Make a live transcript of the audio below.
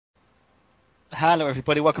Hello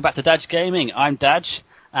everybody, welcome back to Dadge Gaming. I'm Dadge,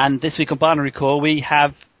 and this week on Binarycore we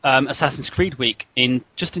have Assassin's Creed week,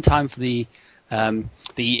 just in time for the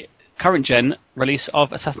current gen release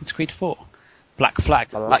of Assassin's Creed 4, Black Flag.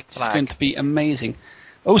 It's going to be amazing.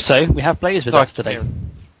 Also, we have Blaze with us today.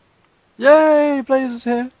 Yay, Blaze is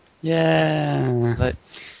here. Yeah.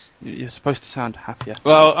 You're supposed to sound happier.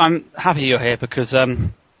 Well, I'm happy you're here because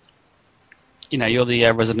you know, you're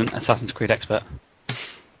the resident Assassin's Creed expert.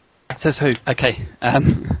 Says who? Okay.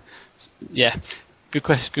 Yeah. Good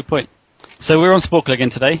question. Good point. So we're on Sporcle again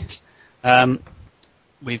today.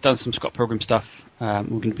 We've done some Scott Pilgrim stuff. We're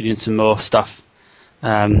going to be doing some more stuff.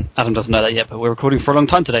 Adam doesn't know that yet, but we're recording for a long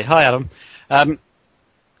time today. Hi, Adam.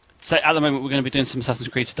 So at the moment we're going to be doing some Assassin's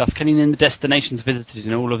Creed stuff. Can you name the destinations visited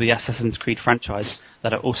in all of the Assassin's Creed franchise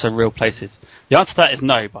that are also real places? The answer to that is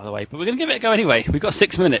no, by the way, but we're going to give it a go anyway. We've got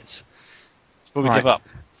 6 minutes before we give up.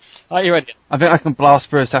 Are you ready? I think I can blast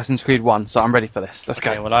through Assassin's Creed 1, so I'm ready for this. Let's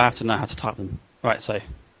go. Well, I have to know how to type them. Right, so...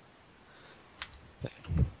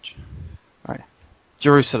 Right.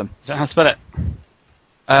 Jerusalem. Is that how to spell it?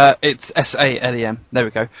 It's S-A-L-E-M. There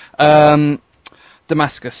we go.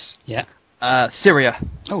 Damascus. Yeah. Syria.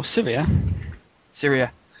 Oh, Syria.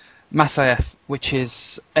 Syria. Masyaf, which is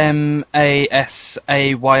M-A-S-A-Y-A-F.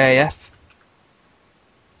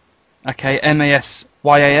 Okay,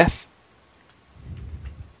 M-A-S-Y-A-F.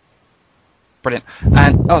 Brilliant.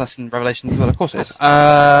 And, oh, that's in Revelation as well, of course it is.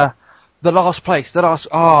 The last place.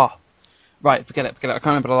 Right, forget it. I can't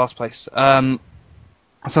remember the last place.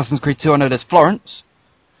 Assassin's Creed 2, I know there's Florence.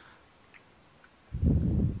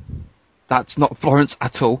 That's not Florence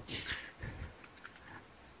at all.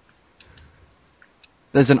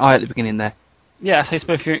 There's an I at the beginning there. Yeah, so it's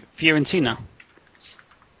both Fiorentina.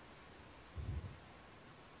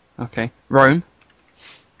 Okay. Rome.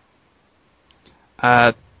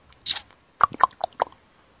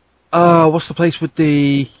 What's the place with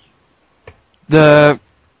the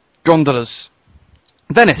gondolas?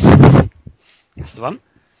 Venice. That's the one.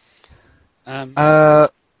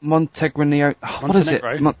 Montenegro. What is it?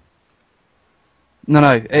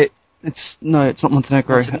 Montenegro? It's not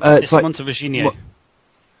Montenegro. It's like Montevirginio.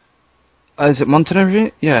 Is it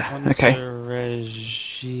Montenegro? Yeah. Okay.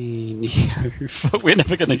 Fuck, we're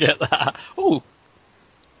never going to get that. Oh.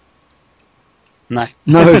 No.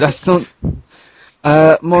 No, that's not.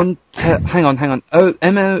 Hang on.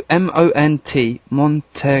 M-O-N-T.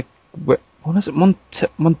 What is it?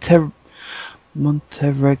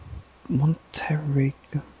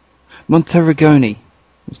 Monterigoni.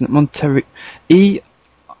 Isn't it?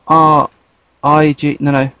 E-R-I-G.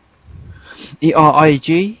 No.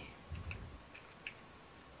 E-R-I-G.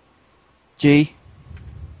 G.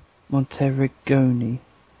 Monterigoni.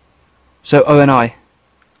 So O-N-I.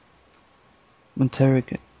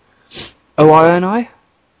 Monterigoni. O-I-N-I?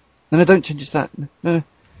 No, don't change that. No.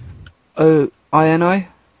 O-I-N-I?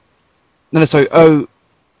 No, sorry.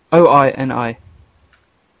 O-I-N-I.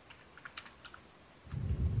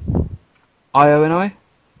 I-O-N-I?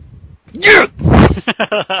 Yeah!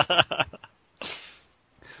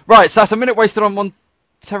 Right, so that's a minute wasted on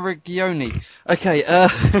Monterigoni. Okay, yeah,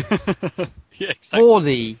 exactly.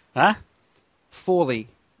 Forlì. Huh? Forlì.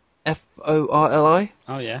 F-O-R-L-I?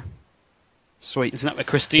 Oh, yeah. Sweet. Isn't that where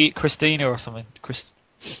Christina or something?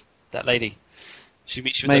 That lady. She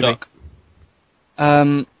meets you with Maybe. the dock.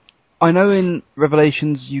 I know in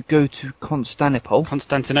Revelations you go to Constantinople.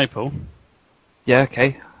 Constantinople? Yeah,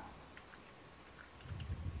 okay.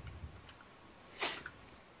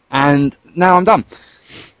 And now I'm done.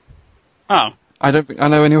 Oh. I don't think I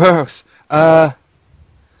know anywhere else.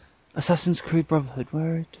 Assassin's Creed Brotherhood,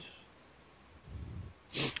 where it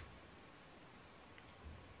is?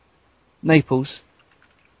 Naples.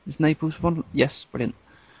 Is Naples one? Yes, brilliant.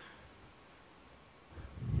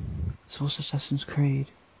 So what's Assassin's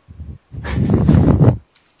Creed?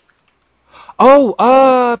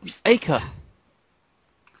 Oh, Acre.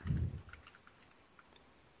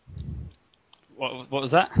 What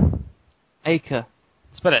was that? Acre.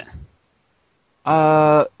 Spell it.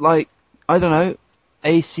 Like, I don't know,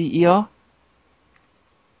 A-C-E-R?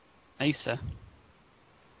 Acer.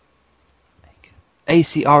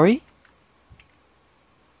 A-C-R-E?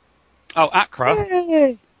 Oh, Accra.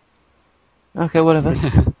 Yay. Okay, whatever.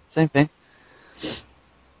 Same thing.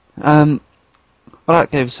 Well,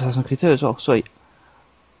 that gave us Assassin's Creed 2 as well. Sweet.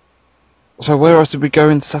 So where else did we go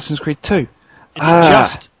in Assassin's Creed 2? Is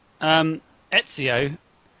it just Ezio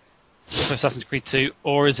for Assassin's Creed 2,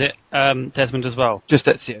 or is it Desmond as well? Just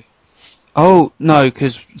Ezio. Oh, no,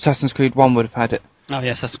 because Assassin's Creed 1 would have had it. Oh,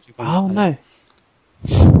 yeah, Assassin's Creed 1. Oh, no.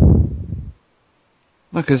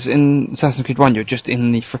 No, because in Assassin's Creed 1 you're just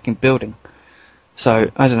in the freaking building.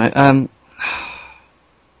 So, I don't know.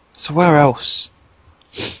 So where else?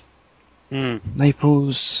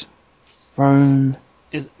 Naples, Rome.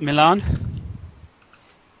 Is it Milan?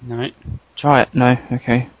 No. Try it. No.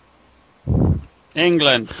 Okay.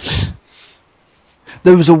 England.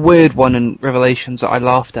 There was a weird one in Revelations that I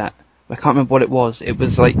laughed at. I can't remember what it was. It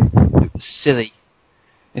was like it was silly.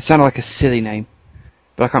 It sounded like a silly name,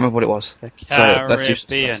 but I can't remember what it was. The So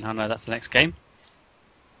Caribbean. Oh no, that's the next game.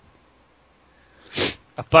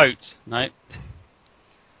 A boat. No.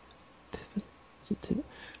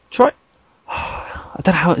 Try. I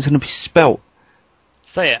don't know how it's going to be spelt.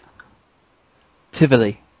 Say it.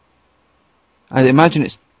 Tivoli. I'd imagine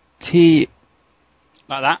it's T.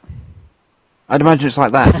 Like that. I'd imagine it's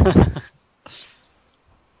like that.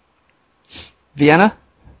 Vienna?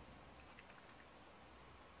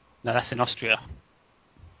 No, that's in Austria.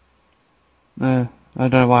 I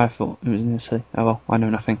don't know why I thought it was in Italy. Oh well, I know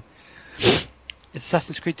nothing. Is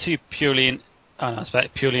Assassin's Creed 2 purely in... Oh no, it's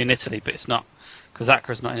purely in Italy, but it's not. Because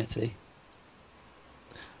Acra's not in Italy.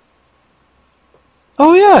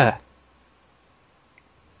 Oh yeah!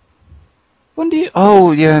 When do you...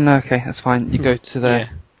 Oh yeah, no, okay, that's fine. You go to the...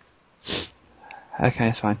 Yeah. Okay,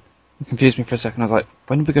 that's fine. You confused me for a second. I was like,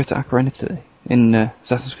 when did we go to Acra in Italy? In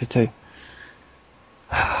Assassin's Creed 2?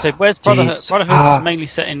 So where's Brotherhood? Jeez. Brotherhood's mainly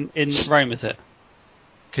set in Rome, is it?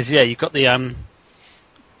 Because yeah, you've got the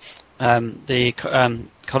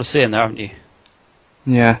Colosseum there, haven't you?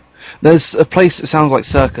 Yeah. There's a place that sounds like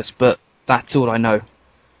circus, but that's all I know.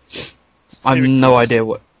 I've no idea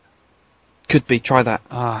what... Could be, try that.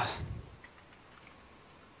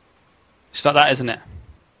 It's like that, isn't it?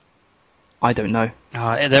 I don't know.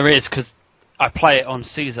 There is, because I play it on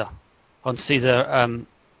Caesar. On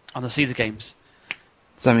the Caesar games.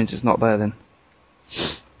 So that means it's not there then.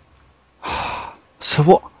 So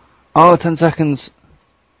what? Oh, 10 seconds.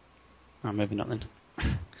 Oh, maybe not then.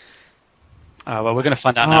 Oh, well, we're going to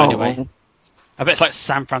find out now anyway. I bet it's like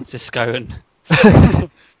San Francisco and...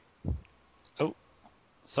 Oh,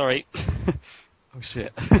 sorry. Oh,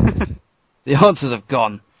 shit. The answers have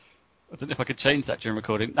gone. I don't know if I could change that during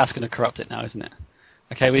recording. That's going to corrupt it now, isn't it?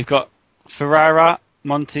 Okay, we've got Ferrara,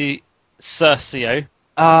 Monte Circio.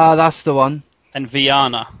 That's the one. And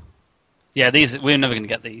Viana. Yeah, we're never going to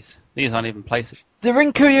get these. These aren't even places.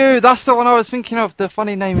 Derinkuyu! That's the one I was thinking of, the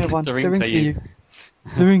funny name of one. Derinkuyu.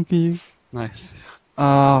 Derinkuyu. Nice.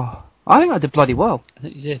 I think I did bloody well. I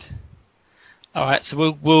think you did. Alright, so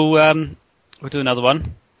we'll do another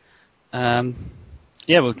one.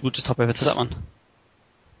 Yeah, we'll just hop over to that one.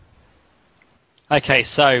 Okay,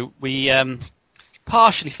 so we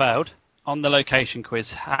partially failed on the location quiz.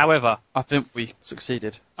 However, I think we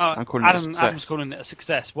succeeded. I'm calling it a success. Adam's calling it a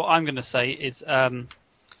success. What I'm going to say is,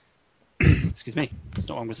 excuse me, that's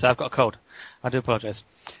not what I'm going to say. I've got a cold. I do apologise.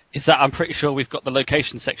 Is that I'm pretty sure we've got the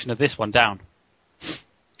location section of this one down.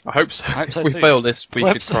 I hope so. If we fail this, we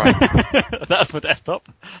could cry. That's my desktop.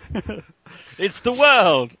 It's the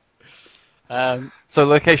world. So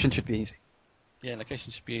location should be easy. Yeah,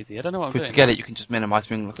 location should be easy. I don't know what I'm doing. If we forget it, you can just minimise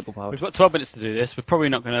being lookable power. We've got 12 minutes to do this. We're probably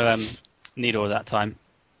not going to need all of that time.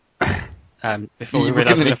 Before we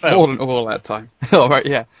realise we're going to fail. More than all that time. Oh, right,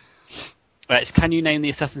 yeah. Right, it's can you name the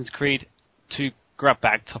Assassin's Creed 2 grab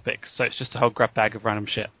bag topics? So it's just a whole grab bag of random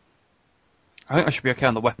shit. I think I should be okay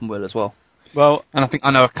on the weapon wheel as well. Well, and I think I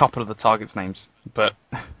know a couple of the targets' names, but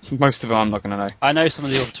most of them I'm not going to know. I know some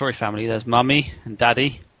of the auditory family. There's Mummy and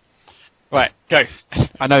Daddy. Right, go.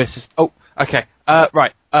 I know it's just... Oh, okay.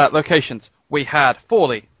 Right, locations. We had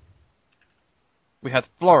Forlì. We had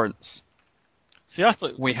Florence. See, I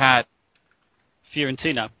thought... We had...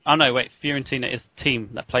 Fiorentina. Oh, no, wait. Fiorentina is the team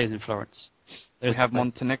that plays in Florence. We have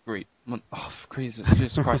Montenegro. Oh,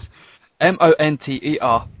 Jesus Christ.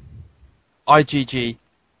 Monterigg.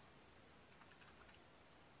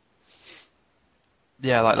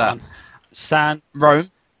 Yeah, like that. San...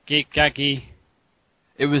 Rome. Gigagi.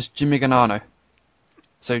 It was Gimignano.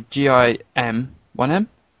 So G-I-M, one M,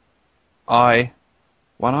 I,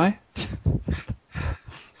 one I,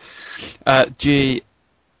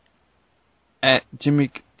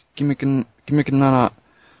 Gimignano,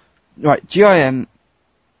 right, G-I-M-I-G,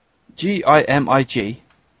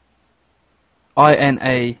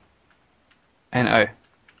 I-N-A-N-O.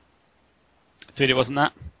 Dude, it wasn't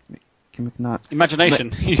that? Gimignano.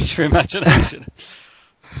 Imagination. Use your imagination.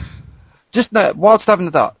 Just whilst having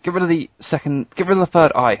the dart, get rid of the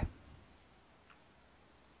third I.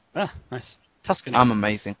 Ah, nice. Tuscany. I'm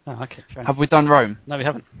amazing. Oh, okay. Fair enough. Have we done Rome? No, we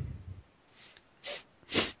haven't.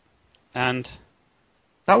 And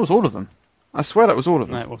that was all of them. I swear that was all of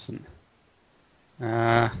them. No, it wasn't.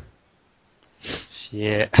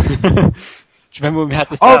 Shit. Do you remember when we had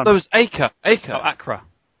this? Oh, there was Acre. Oh, Accra.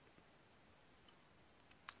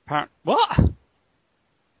 What?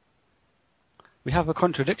 We have a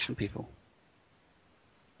contradiction, people.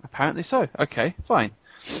 Apparently so. Okay, fine.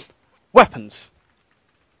 Weapons.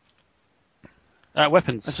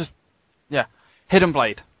 Weapons. That's just... Yeah. Hidden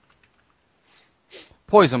blade.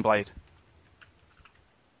 Poison blade.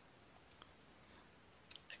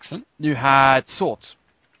 Excellent. You had swords.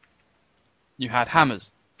 You had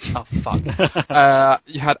hammers. Oh, fuck.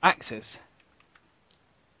 You had axes.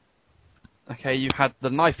 Okay, you had the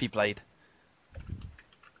knifey blade.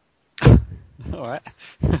 Alright.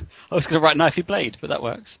 I was going to write knifey blade, but that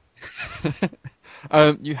works.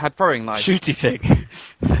 You had throwing knives. Shooty thing.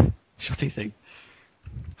 Shotty thing.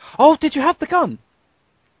 Oh, did you have the gun?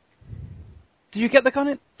 Did you get the gun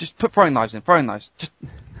in? Just put throwing knives in. Throwing knives. Just...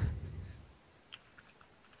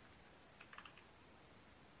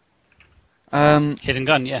 Hidden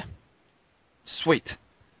gun, yeah. Sweet.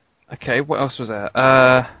 Okay, what else was there?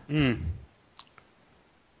 I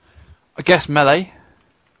guess melee.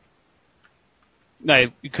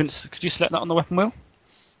 No, you couldn't. Could you select that on the weapon wheel?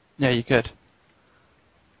 Yeah, you could.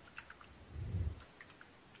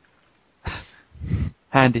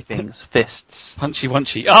 Handy things. Fists. Punchy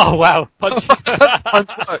wunchy. Oh, wow. Punchy.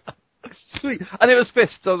 Sweet. And it was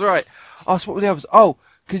fists, I was right. Oh, so what were the others? Oh,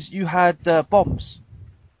 because you had bombs.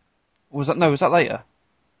 Was that later?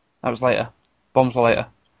 That was later. Bombs were later.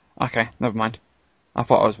 Okay, never mind. I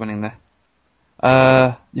thought I was winning there.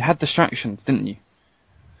 You had distractions, didn't you?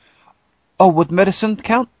 Oh, would medicine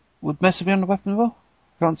count? Would medicine be on the weapon as well?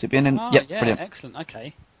 Can't it be in? Oh, yep, yeah, brilliant. excellent.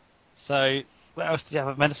 Okay. So, what else did you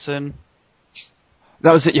have? Medicine.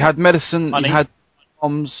 That was it. You had medicine. Money. You had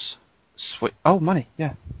bombs. Sweet. Oh, money.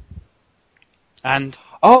 Yeah. And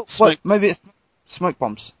oh, smoke. maybe it's smoke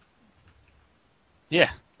bombs.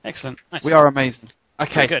 Yeah, excellent. Nice. We are amazing.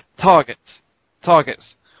 Okay. Good.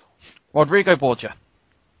 Targets. Rodrigo Borgia.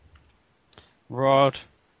 Rodrigo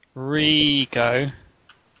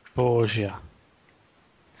Borgia.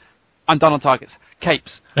 I'm done on targets.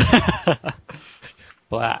 Capes.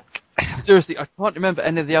 Black. Seriously, I can't remember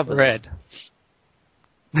any of the others. Red.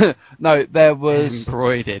 No, there was...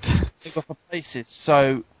 Embroidered. They got for places.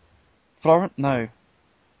 So, Florence? No.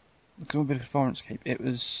 It couldn't be the Florence cape. It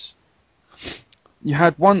was... You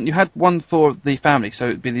had one for the family, so it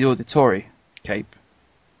would be the auditory cape.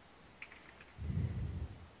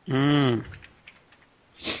 There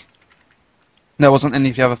wasn't any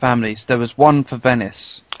of the other families. There was one for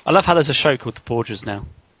Venice. I love how there's a show called The Borgias now.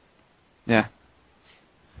 Yeah.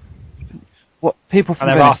 What people from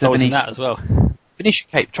And Venice? they're in that as well. Venetian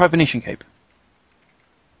cape. Try Venetian cape.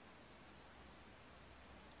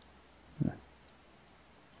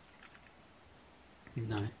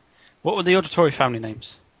 No. What were the auditory family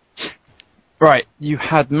names? Right. You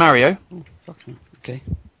had Mario. Oh, fucking okay.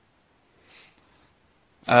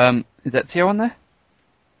 Is that Ezio on there?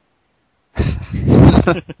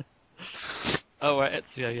 Oh, right,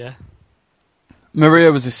 Ezio, yeah.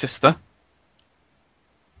 Maria was his sister.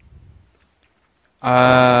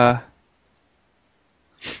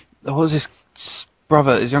 What was his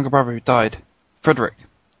brother, his younger brother who died? Frederick.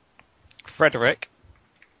 Frederick.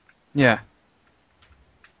 Yeah.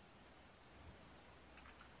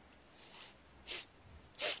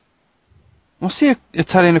 What's the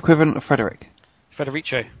Italian equivalent of Frederick?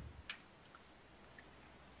 Federico.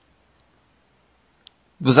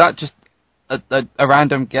 Was that just a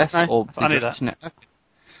random guess? No, or I knew that. Okay.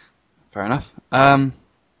 Fair enough.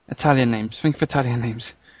 Italian names. Think of Italian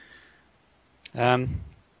names.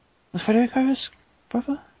 Was Federico his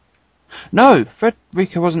brother? No,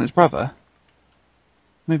 Federico wasn't his brother.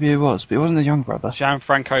 Maybe he was, but he wasn't his young brother.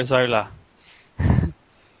 Gianfranco Zola.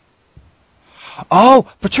 Oh,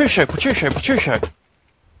 Petruccio.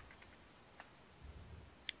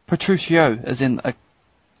 Petruccio, as in a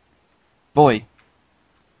boy.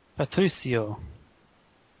 Patricio.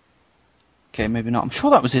 Okay, maybe not. I'm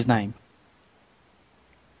sure that was his name.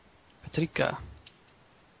 Patrica.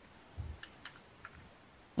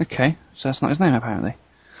 Okay, so that's not his name apparently.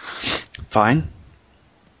 Fine.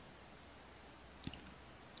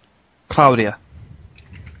 Claudia.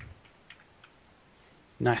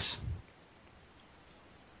 Nice.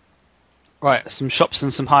 Right, some shops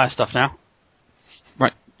and some hire stuff now.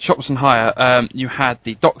 Right, shops and hire. You had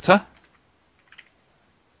the doctor.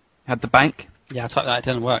 You had the bank. Yeah, I typed that, it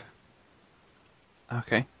didn't work.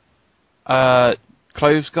 Okay.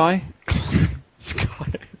 Clothes guy.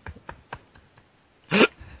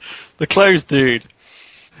 The clothes dude.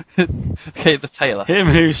 Okay, the tailor. Him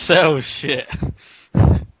who sells shit.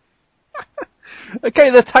 Okay,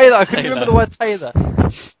 the tailor. I couldn't Tailor. remember the word tailor.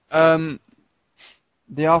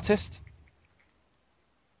 The artist.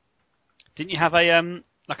 Didn't you have a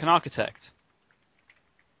like an architect?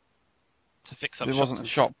 To fix up It shops wasn't a and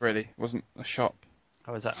shop, really. It wasn't a shop.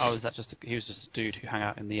 Oh, is that just he was just a dude who hung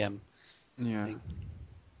out in the Yeah. thing.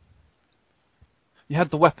 You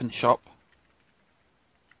had the weapon shop.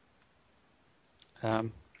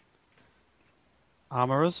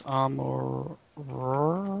 Armorers.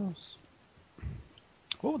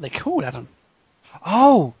 What were they called, Adam?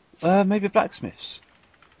 Oh, maybe blacksmiths.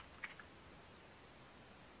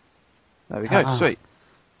 There we go. Sweet.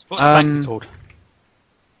 What's the bank called?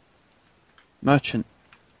 Merchant.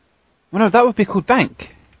 Well, no, that would be called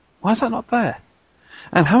bank. Why is that not there?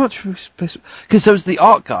 And how much? Because there was the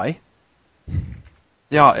art guy,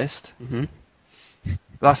 the artist. Mm-hmm.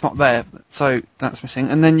 That's not there, so that's missing.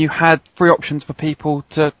 And then you had 3 options for people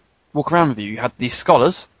to walk around with you. You had the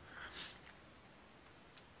scholars.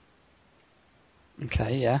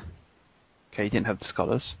 Okay, yeah. Okay, you didn't have the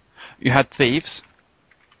scholars. You had thieves.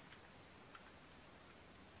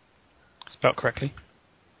 Spelt correctly.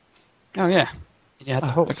 Oh, yeah. You had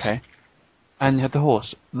the horse. Okay. And you had the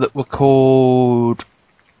horse that were called...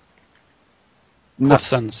 Horse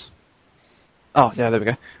Sons. Oh, yeah, there we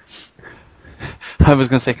go. I was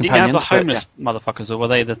going to say Did you companions. have the homeless yeah. motherfuckers, or were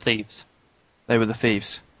they the thieves? They were the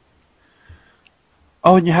thieves.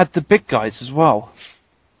 Oh, and you had the big guys as well.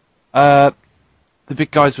 The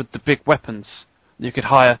big guys with the big weapons you could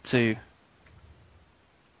hire to...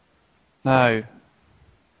 No.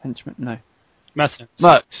 Henchmen? No. Mercenaries.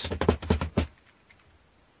 Mercs.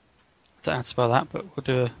 Don't have to spell that, but we'll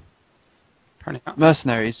do a... Apparently not.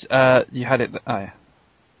 Mercenaries. You had it... Oh, yeah.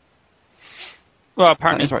 Well,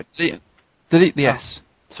 apparently... That's right. Delete the S.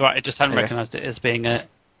 That's right, I just hadn't Okay. recognised it as being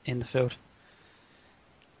in the field.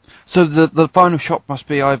 So the final shop must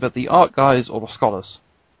be either the art guys or the scholars.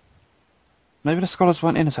 Maybe the scholars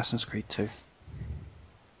weren't in Assassin's Creed 2.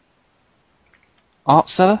 Art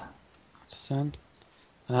seller? Sound.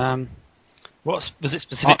 Was it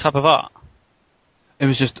specific type of art? It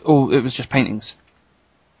was just paintings.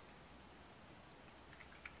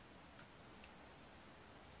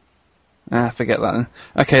 Forget that then.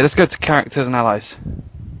 Okay, let's go to characters and allies.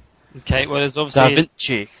 Okay, well there's Da obviously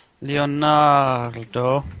Vinci.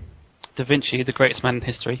 Leonardo da Vinci, the greatest man in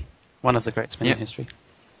history. One of the greatest men in history.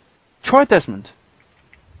 Try Desmond.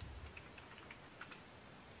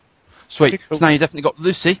 Sweet. So now you definitely got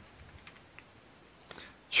Lucy,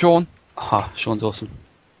 Sean, Ah, Sean's awesome.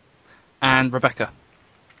 and Rebecca.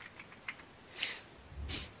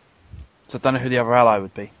 So I don't know who the other ally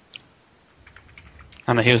would be.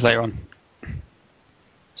 And he was later on.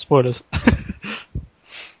 Spoilers.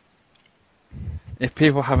 If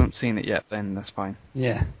people haven't seen it yet, then that's fine.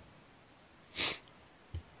 Yeah.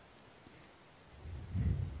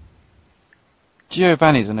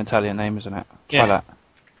 Giovanni's an Italian name, isn't it? Try that.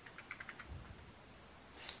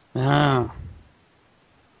 Ah.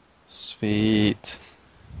 Sweet.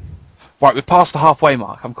 Right, we're past the halfway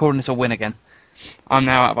mark. I'm calling this a win again. I'm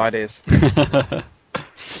now out of ideas.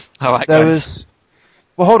 Alright, There guys. was...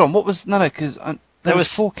 Well, hold on. What was... No, because there was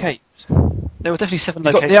 4 capes. There were definitely 7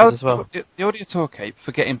 You got locations as well. The Auditor cape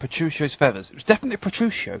for getting Petruccio's feathers. It was definitely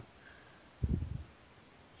Petruccio.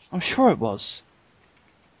 I'm sure it was.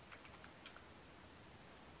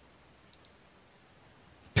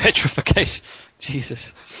 Petrification. Jesus.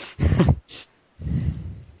 I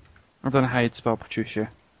don't know how you'd spell Petruccio.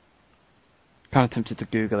 Kind of tempted to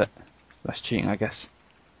Google it. That's cheating, I guess.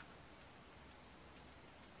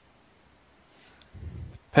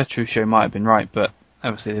 Petruccio might have been right, but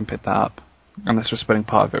obviously I didn't pick that up. Unless we're spelling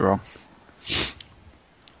part of it wrong.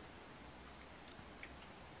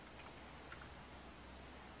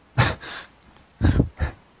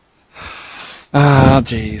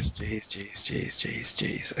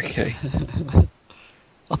 Jeez. Okay.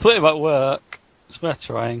 I thought it might work. It's worth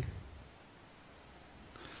trying.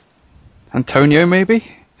 Antonio, maybe?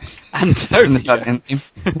 Antonio. It's an Italian name.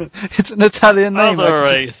 It's an Italian name. Other Well,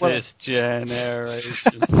 racist generations.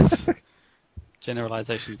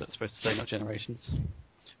 Generalizations, that's supposed to say, not generations.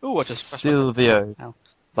 Ooh, I just... Silvio. Ow.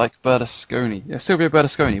 Like Berlusconi. Yeah, Silvio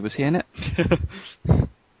Berlusconi, was he in it?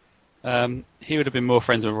 He would have been more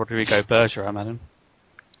friends with Rodrigo Berger, I imagine.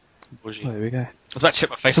 Oh, there we go. I was about to check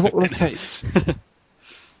my Facebook. So what were the capes?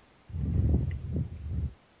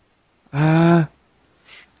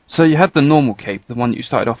 So you had the normal cape, the one that you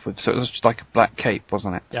started off with, so it was just like a black cape,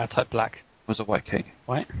 wasn't it? Yeah, I typed black. It was a white cape.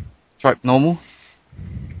 White? Stripe normal.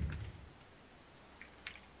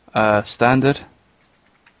 Standard.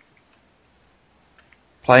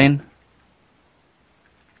 Plain.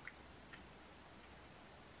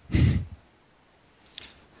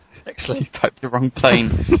 Excellent. You typed the wrong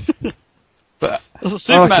plain. But That's what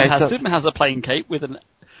Superman okay, has. so- Superman has a plain cape with an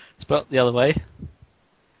spelt the other way.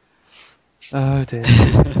 oh dear.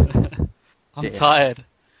 I'm tired.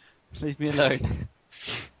 Leave me alone.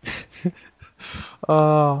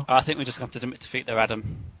 I think we just have to defeat their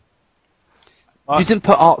Adam. You didn't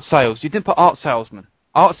put art sales. You didn't put art salesman.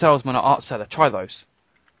 Art salesman or art seller. Try those.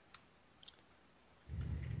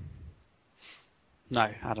 No,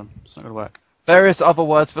 Adam. It's not going to work. Various other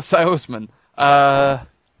words for salesman.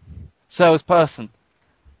 Salesperson.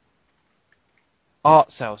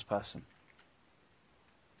 Art salesperson.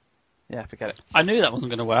 Yeah, forget it. I knew that wasn't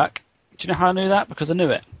going to work. Do you know how I knew that? Because I knew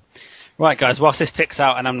it. Right, guys, whilst this ticks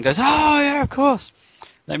out and Adam goes, oh, yeah, of course.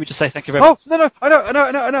 Let me just say thank you very much. Oh, no,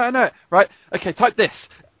 I know it. Right, okay, type this.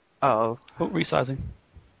 Uh-oh. Oh, resizing.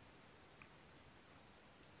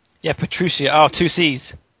 Yeah, Petruccia. Oh, 2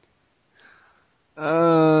 C's.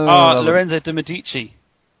 Lorenzo de Medici.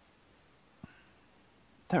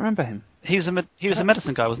 Don't remember him. He was a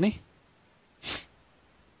medicine guy, wasn't he?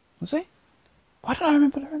 Was he? Why don't I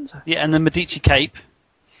remember Lorenzo? Yeah, and the Medici cape.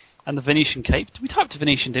 And the Venetian cape. We typed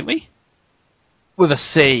Venetian, didn't we? With a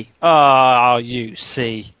C. Oh, you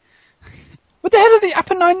see. What the hell are the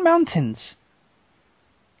Apennine Mountains?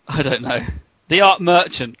 I don't know. The art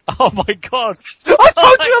merchant. Oh my god. I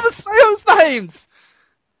told you other sales names!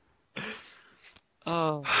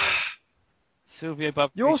 Oh. Silvio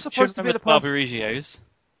Barbarigio. You're supposed to be the person. Barbarigios.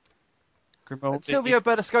 Silvio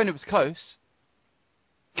Berlusconi was close.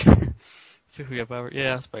 Silvio Barbarigio.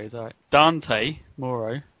 Yeah, I suppose. Alright. Dante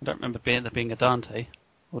Moro. I don't remember there being a Dante.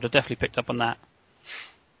 Would have definitely picked up on that.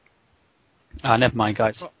 Never mind,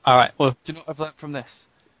 guys. Alright, well. Do you not have that from this?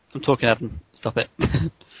 I'm talking, Adam. Stop it.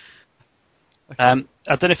 Okay. I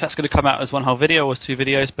don't know if that's going to come out as one whole video or as 2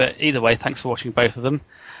 videos, but either way, thanks for watching both of them.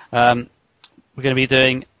 We're going to be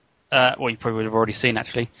doing, well, you probably would have already seen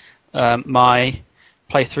actually, my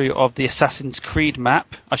playthrough of the Assassin's Creed map.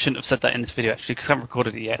 I shouldn't have said that in this video actually because I haven't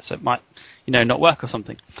recorded it yet, so it might, not work or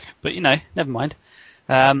something. But, never mind.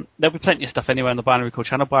 There'll be plenty of stuff anyway on the Binarycore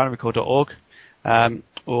channel, binarycore.org,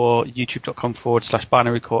 or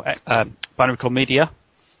youtube.com/binarycore media.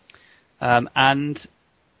 And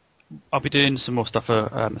I'll be doing some more stuff for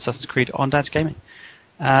Assassin's Creed on Dad's Gaming.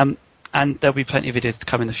 And there'll be plenty of videos to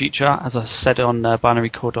come in the future. As I said on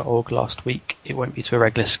binarycore.org last week, it won't be to a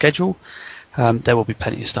regular schedule. There will be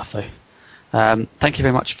plenty of stuff though. Thank you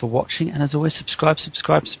very much for watching, and as always, subscribe.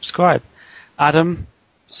 Adam,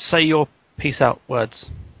 say your peace out words.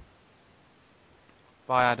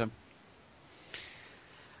 Bye, Adam.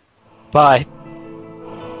 Bye.